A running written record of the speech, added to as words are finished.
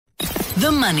The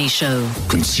Money Show.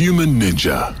 Consumer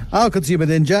Ninja. Our Consumer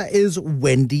Ninja is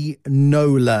Wendy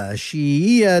Knowler.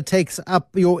 She takes up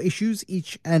your issues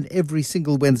each and every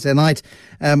single Wednesday night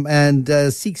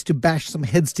and seeks to bash some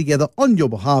heads together on your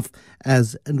behalf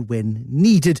as and when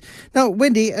needed. Now,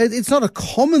 Wendy, it's not a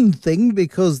common thing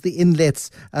because the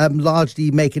inlets largely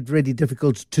make it really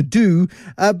difficult to do,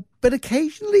 but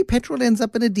occasionally petrol ends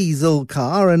up in a diesel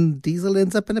car and diesel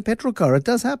ends up in a petrol car. It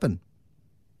does happen.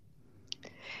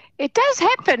 It does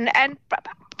happen, and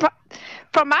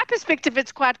from my perspective,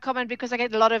 it's quite common because I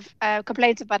get a lot of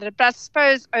complaints about it. But I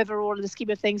suppose overall, in the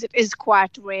scheme of things, it is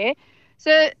quite rare.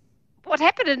 So what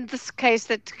happened in this case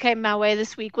that came my way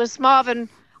this week was Marvin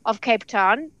of Cape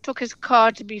Town took his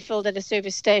car to be filled at a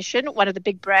service station, one of the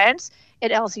big brands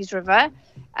in Elsie's River.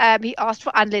 He asked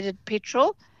for unleaded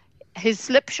petrol. His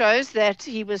slip shows that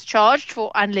he was charged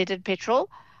for unleaded petrol,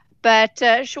 but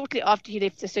shortly after he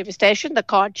left the service station, the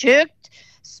car jerked,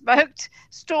 smoked,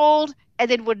 stalled,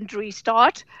 and then wouldn't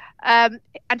restart.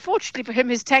 Unfortunately for him,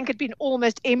 his tank had been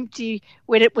almost empty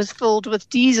when it was filled with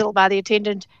diesel by the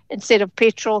attendant instead of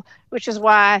petrol, which is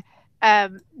why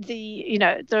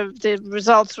the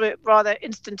results were rather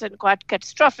instant and quite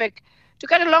catastrophic. To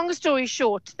cut a long story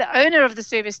short, the owner of the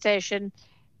service station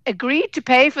agreed to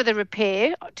pay for the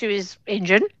repair to his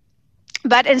engine,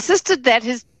 but insisted that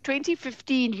his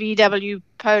 2015 VW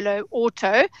Polo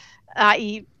Auto,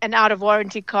 i.e. an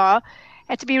out-of-warranty car,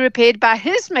 had to be repaired by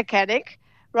his mechanic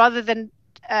rather than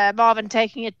Marvin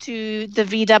taking it to the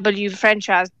VW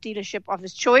franchise dealership of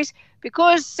his choice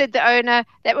because, said the owner,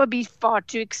 that would be far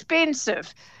too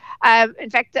expensive. In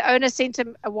fact, the owner sent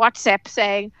him a WhatsApp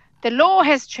saying, "The law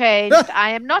has changed. I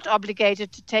am not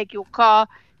obligated to take your car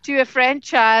to a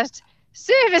franchised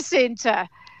service center."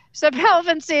 So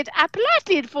Melvin said, "I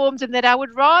politely informed him that I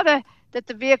would rather that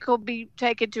the vehicle be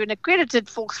taken to an accredited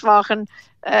Volkswagen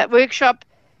workshop,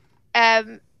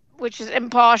 which is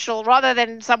impartial, rather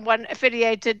than someone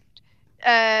affiliated,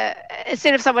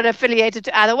 instead of someone affiliated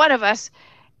to either one of us."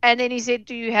 And then he said,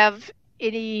 "Do you have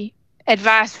any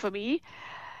advice for me?"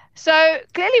 So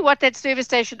clearly what that service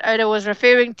station owner was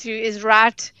referring to is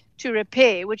right to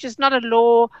repair, which is not a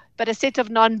law, but a set of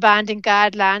non-binding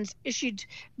guidelines issued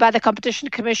by the Competition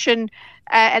Commission,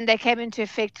 and they came into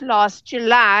effect last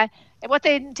July. And what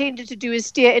they intended to do is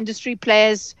steer industry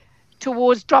players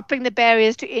towards dropping the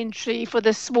barriers to entry for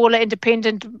the smaller,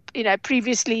 independent,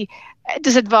 previously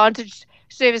disadvantaged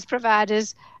service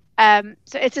providers.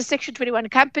 So it's a Section 21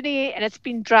 company, and it's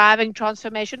been driving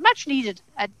transformation, much needed,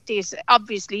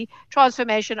 obviously,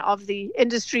 transformation of the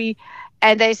industry.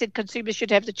 And they said consumers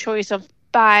should have the choice of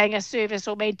buying a service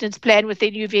or maintenance plan with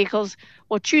their new vehicles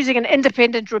or choosing an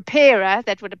independent repairer,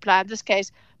 that would apply in this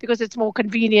case, because it's more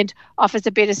convenient, offers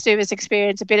a better service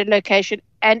experience, a better location,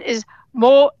 and is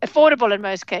more affordable in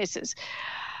most cases.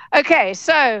 Okay,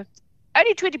 so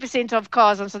only 20% of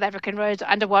cars on South African roads are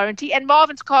under warranty, and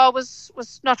Marvin's car was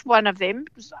not one of them.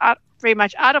 It was very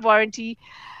much out of warranty.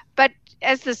 But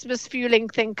as this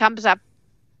misfueling thing comes up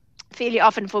fairly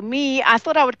often for me, I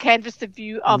thought I would canvass the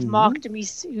view of Mark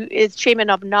Demise, who is chairman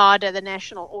of NADA, the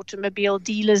National Automobile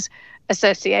Dealers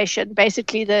Association,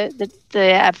 basically the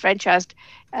franchised,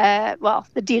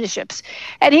 the dealerships.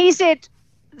 And he said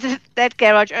that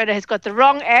garage owner has got the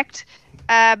wrong act.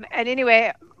 And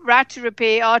anyway, right to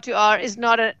repair, R2R, is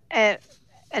not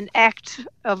an act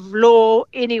of law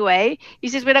anyway. He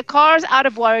says when a car is out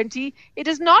of warranty, it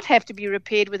does not have to be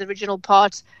repaired with original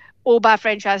parts or by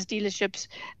franchise dealerships.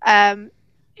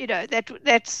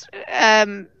 That's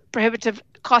prohibitive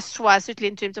cost-wise, certainly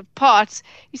in terms of parts.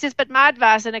 He says, but my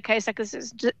advice in a case like this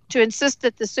is to insist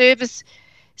that the service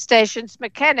station's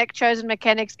chosen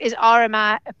mechanics, is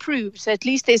RMI approved. So at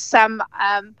least there's some,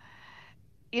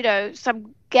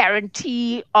 some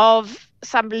guarantee of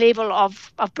some level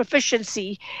of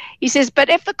proficiency. He says,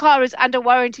 but if the car is under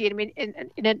warranty, and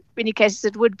in many cases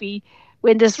it would be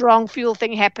when this wrong fuel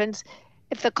thing happens,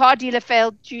 if the car dealer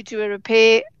failed due to a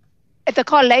repair, if the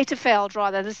car later failed,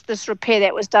 rather, this repair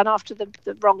that was done after the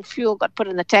wrong fuel got put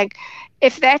in the tank,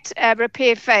 if that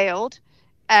repair failed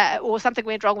or something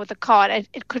went wrong with the car,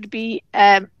 it could be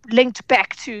linked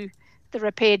back to the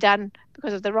repair done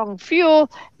because of the wrong fuel,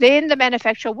 then the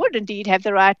manufacturer would indeed have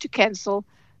the right to cancel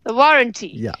the warranty.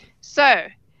 Yeah. So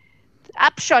the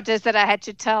upshot is that I had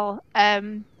to tell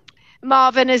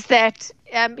Marvin is that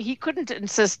he couldn't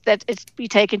insist that it be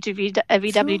taken to a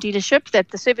VW dealership, that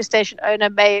the service station owner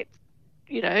may,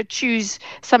 choose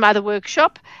some other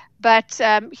workshop, but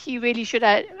he really should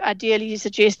ideally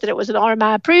suggest that it was an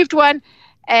RMI approved one,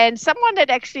 and someone that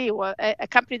actually, a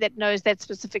company that knows that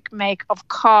specific make of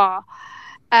car.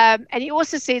 And he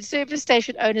also said service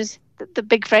station owners, the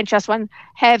big franchise one,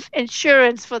 have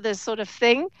insurance for this sort of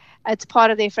thing. It's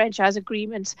part of their franchise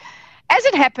agreements. As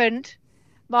it happened,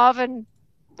 Marvin,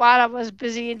 while I was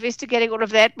busy investigating all of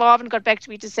that, Marvin got back to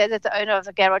me to say that the owner of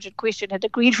the garage in question had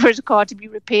agreed for his car to be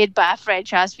repaired by a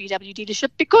franchise VW dealership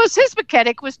because his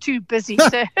mechanic was too busy.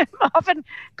 So Marvin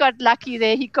got lucky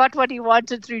there. He got what he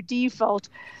wanted through default.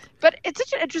 But it's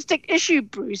such an interesting issue,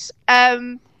 Bruce,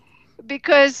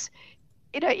 because,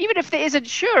 even if there is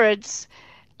insurance,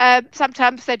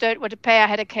 sometimes they don't want to pay. I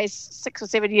had a case 6 or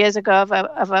 7 years ago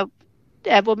of a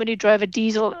woman who drove a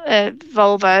diesel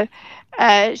Volvo.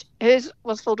 Hers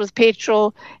was filled with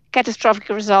petrol, catastrophic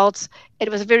results. It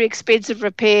was a very expensive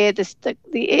repair.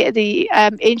 The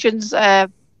engine's control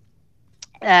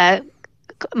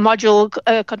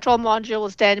module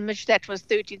was damaged. That was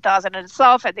 $13,000 in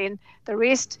itself, and then the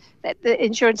rest, that the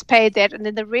insurance paid that, and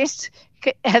then the rest,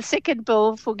 a second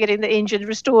bill for getting the engine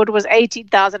restored was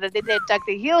 $18,000, and then they dug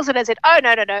their heels and they said, "Oh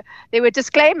no, there were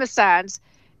disclaimer signs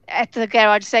at the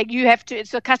garage saying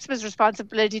it's the customer's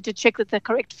responsibility to check that the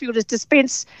correct fuel is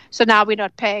dispensed, so now we're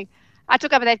not paying." I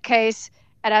took up that case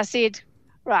and I said,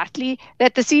 rightly,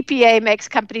 that the CPA makes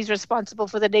companies responsible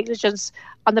for the negligence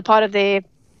on the part of their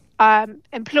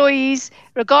employees,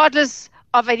 regardless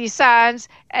of any signs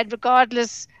and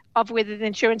regardless of whether the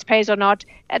insurance pays or not.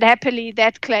 And happily,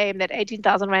 that claim, that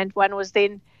 18,000 Rand one, was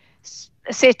then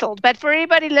settled. But for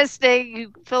anybody listening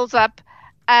who fills up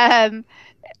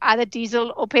either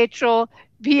diesel or petrol,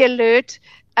 be alert.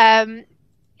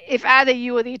 If either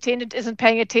you or the attendant isn't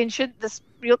paying attention, this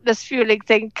fueling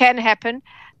thing can happen.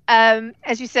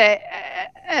 As you say,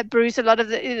 Bruce, a lot of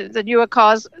the newer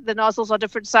cars, the nozzles are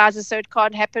different sizes, so it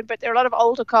can't happen. But there are a lot of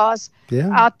older cars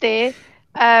out there.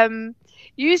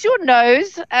 Use your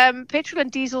nose. Petrol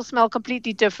and diesel smell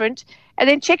completely different. And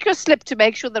then check your slip to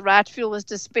make sure the right fuel is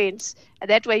dispensed. And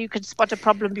that way you can spot a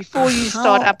problem before you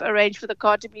start up, arrange for the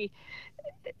car to be...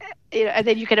 and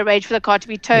then you can arrange for the car to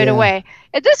be towed away.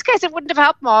 In this case, it wouldn't have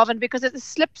helped Marvin because the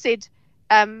slip said...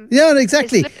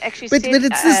 exactly. But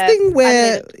it's this thing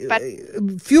where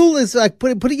fuel is like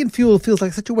putting in fuel feels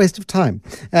like such a waste of time.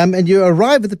 And you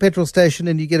arrive at the petrol station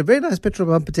and you get a very nice petrol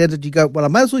pump attendant. You go, well, I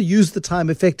might as well use the time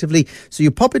effectively. So you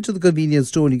pop into the convenience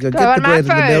store and you go get the bread and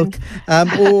the milk.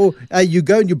 Or you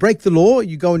go and you break the law.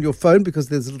 You go on your phone because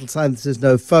there's a little sign that says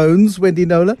no phones, Wendy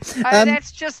Knowler.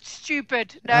 That's just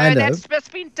stupid. No, that's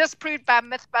been disproved by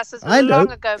Mythbusters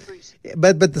long ago, Bruce.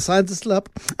 But the signs are still up.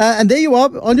 And there you are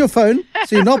on your phone.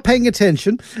 So you're not paying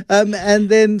attention. And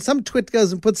then some twit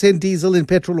goes and puts in diesel in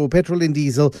petrol or petrol in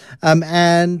diesel.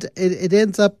 And it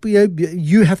ends up,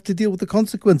 you have to deal with the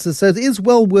consequences. So it is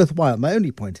well worthwhile. My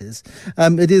only point is,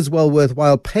 it is well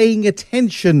worthwhile paying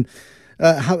attention,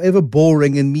 however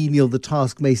boring and menial the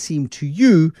task may seem to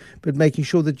you, but making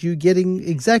sure that you're getting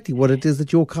exactly what it is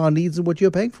that your car needs and what you're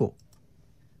paying for.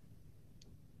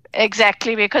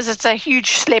 Exactly, because it's a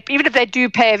huge slip. Even if they do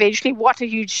pay eventually, what a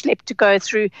huge slip to go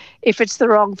through if it's the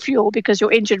wrong fuel, because your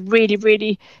engine really,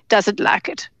 really doesn't like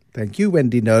it. Thank you,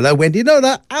 Wendy Knowler. Wendy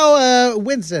Knowler, our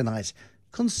Wednesday night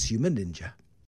Consumer Ninja.